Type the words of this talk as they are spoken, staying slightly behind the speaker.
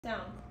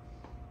Down.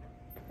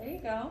 There you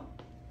go.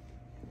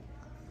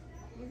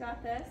 You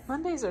got this.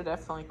 Mondays are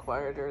definitely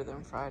quieter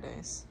than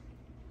Fridays.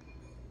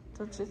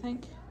 Don't you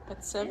think?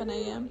 At 7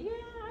 a.m.? Yeah,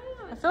 I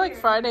don't know. I feel like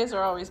Fridays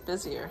are always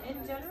busier.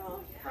 In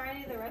general,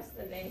 Friday, the rest of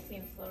the day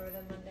seems slower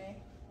than Monday.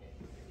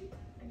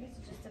 I guess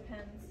it just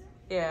depends.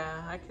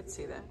 Yeah, I could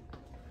see that.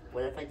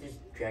 What if I just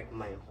drag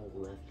my whole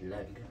left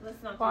leg?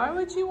 Let's not. Why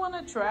would you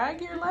want to drag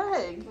your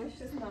leg? Let's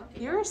just not.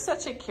 You're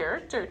such a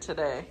character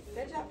today.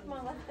 Good job. Come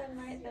on, left then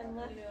right then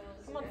left.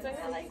 Come on, swing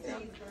that leg.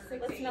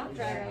 Let's not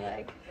drag our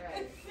leg.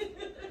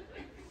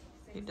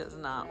 He does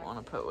not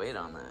want to put weight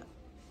on that.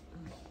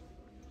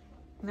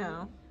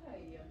 No.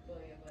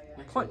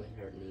 My What? shoulder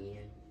hurt me.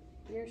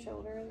 Your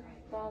shoulder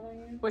bothering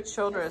you? Which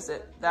shoulder is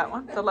it? That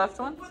one? The left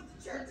one?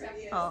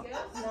 Oh.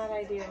 Not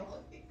ideal.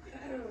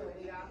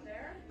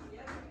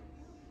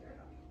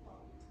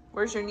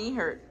 Where's your knee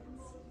hurt?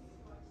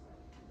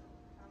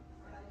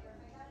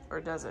 Or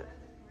does it?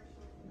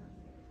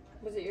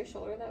 Was it your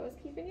shoulder that was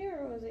keeping you,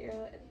 or was it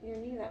your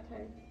knee that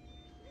time?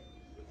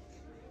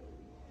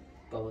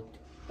 Both.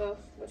 Both.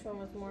 Which one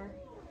was more?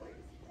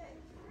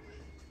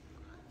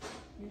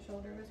 Your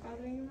shoulder was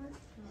bothering you more?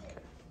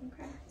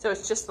 Okay. So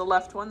it's just the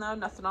left one though?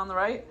 Nothing on the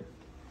right?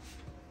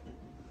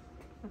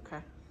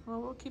 Okay.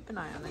 Well, we'll keep an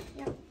eye on it.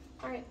 Yeah.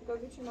 All right, go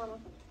get your mama.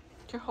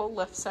 Your whole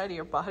left side of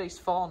your body's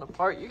falling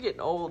apart. You're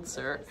getting old,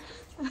 sir.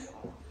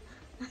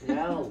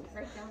 No.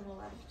 Right down the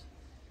left.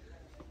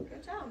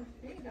 Good job.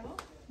 There you go.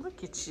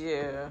 Look at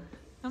you.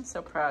 I'm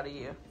so proud of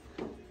you.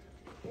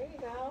 There you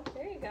go.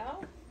 There you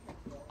go.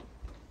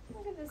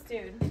 Look at this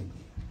dude.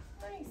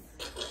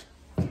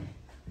 Nice.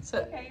 So,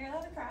 Okay, you're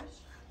allowed to crash.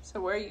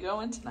 so where are you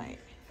going tonight?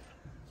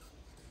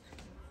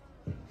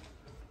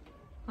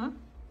 Huh?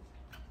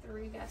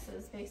 3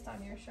 guesses based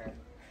on your shirt.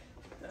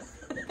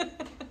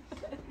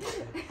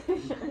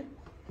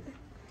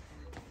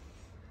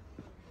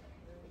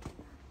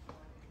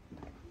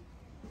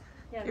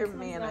 Yeah, You're this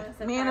one's not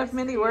a man surprise of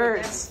many for you.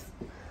 words.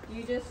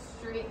 You just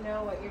straight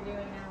know what you're doing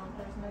now.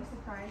 There's no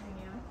surprising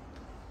you.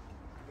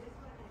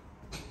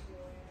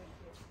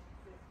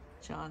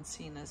 John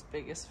Cena's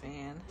biggest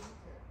fan.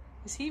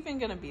 Is he even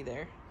gonna be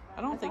there?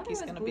 I don't think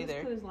he's gonna be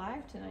there. Blue's Clues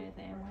live tonight at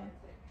the Amway.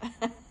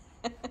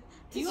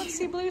 Do you want to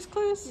see Blue's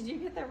Clues? Did you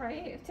get the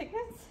right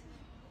tickets?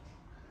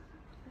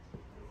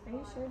 Are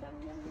you sure that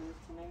we're gonna be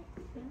tonight?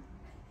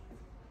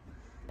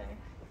 Okay.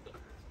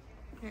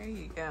 There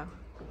you go.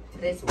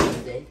 Today's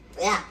Wednesday.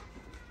 Yeah.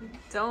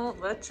 Don't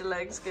let your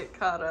legs get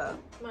caught up.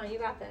 Come on, you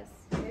got this.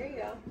 There you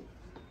go.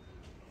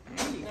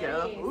 There you Nice.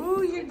 go.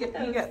 Ooh, you Look at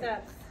get you those got.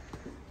 steps.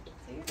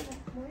 So you're gonna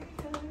where you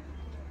gonna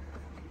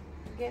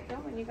get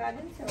going? You got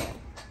into it.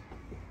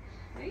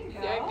 There you You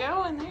go. got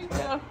going. There you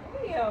go.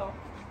 There you go.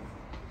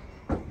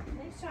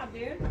 Nice job,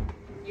 dude.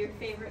 Your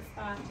favorite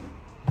spot.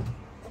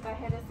 If I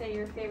had to say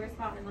your favorite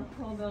spot in the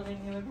whole building,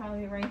 it would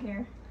probably be right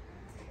here.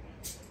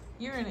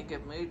 You're in a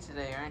good mood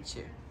today, aren't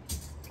you?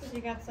 Because you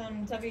got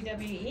some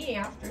WWE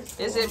after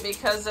school. Is it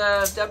because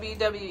of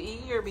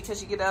WWE or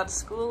because you get out of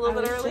school a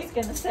little bit early? I was just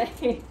gonna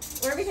say,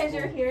 or because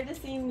you're here to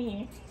see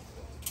me.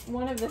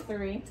 One of the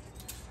 3.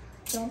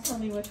 Don't tell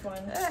me which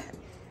one.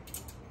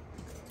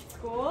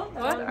 School?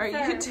 What are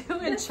you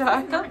doing, this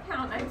child? does not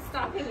count. I'm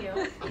stopping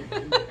you.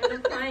 I'm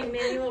applying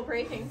manual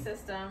braking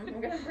system. I'm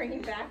gonna bring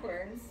you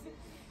backwards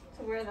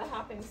to where the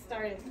hopping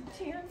started.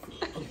 Chance,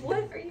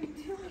 what are you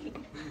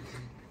doing?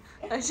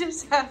 I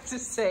just have to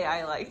say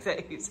I like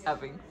that he's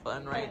having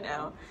fun right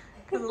now.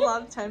 Because a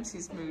lot of times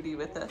he's moody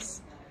with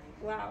us.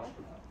 Wow.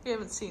 We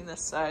haven't seen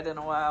this side in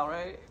a while,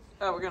 right?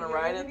 Oh, we're going to You're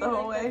ride gonna it be the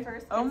whole like the way?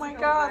 first Oh kids my to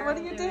go God, what are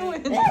viral you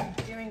doing- doing?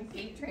 Doing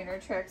gate trainer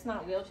tricks,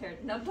 not wheelchair.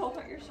 No, don't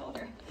hurt your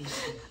shoulder.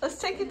 Let's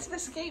take it to the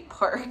skate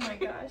park. Oh my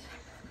gosh.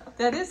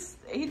 That is,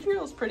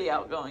 Adriel's pretty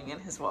outgoing in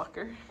his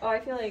walker. Oh, I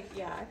feel like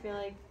the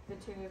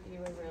 2 of you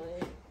would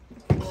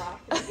really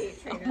rock the gate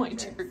Oh trainer my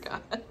tricks. dear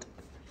God.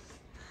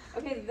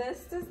 Okay,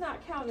 this does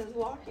not count as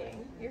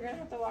walking. You're gonna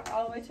have to walk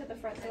all the way to the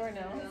front door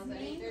now.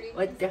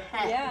 What the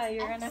heck? Yeah,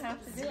 you're gonna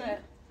have to do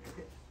it.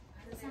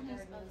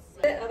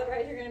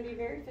 Otherwise, you're gonna be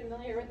very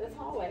familiar with this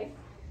hallway.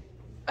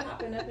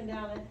 Hopping up and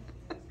down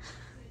it.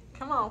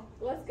 Come on,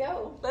 Let's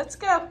go. let's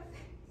go.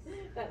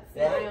 That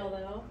smile,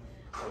 though.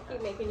 I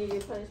keep making you do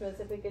punishments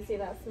if we could see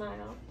that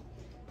smile.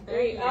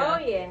 There you Oh,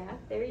 go. yeah.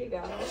 There you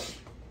go.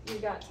 You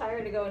got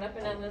tired of going up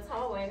and down this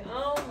hallway.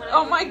 Oh, my.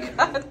 Oh my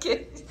God,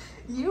 kid.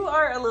 You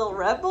are a little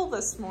rebel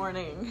this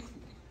morning.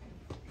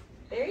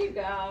 There you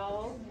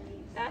go.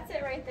 That's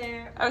it right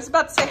there. I was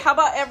about to say, how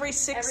about every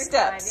 6 Every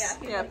steps?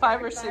 5, yeah. Yeah, Like 5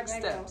 every or 6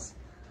 5 I go. steps.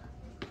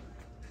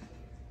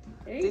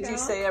 There you Did go. you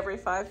say every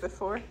 5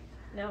 before?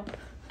 No.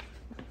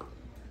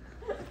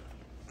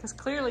 Because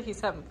clearly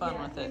he's having fun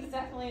Yeah, with it. he's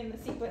definitely in the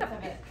sequence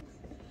of it.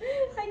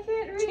 I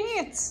can't reach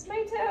Chance,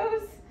 my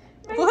toes.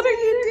 My what are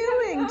toes you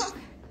cut doing? off.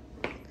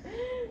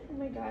 Oh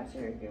my gosh,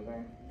 you're a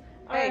goober.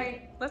 All Hey,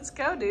 right, let's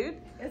go, dude.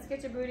 let's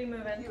get your booty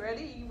moving. You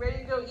ready? You ready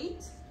to go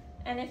eat?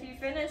 And if you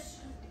finish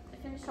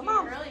Come eating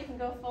on. early, you can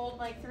go fold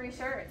like 3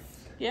 shirts.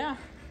 Yeah.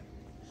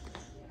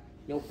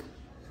 Nope.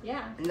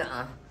 Yeah.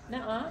 Nuh-uh.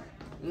 Nuh-uh.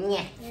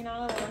 Yeah. You're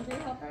not a laundry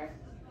helper?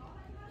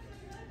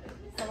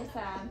 so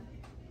sad.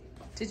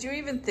 Did you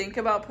even think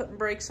about putting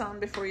brakes on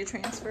before you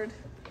transferred?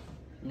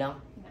 No.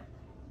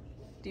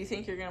 Do you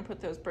think you're gonna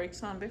put those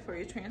brakes on before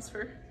you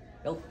transfer?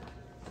 Nope.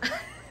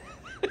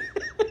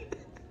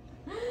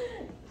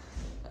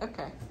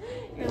 Okay.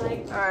 You're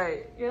like, All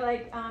right. your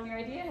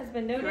idea has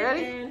been noted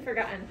ready? and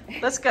forgotten.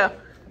 Let's go.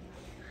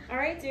 All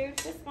right, dude.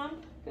 Fist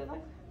bump. Good luck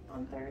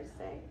on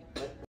Thursday.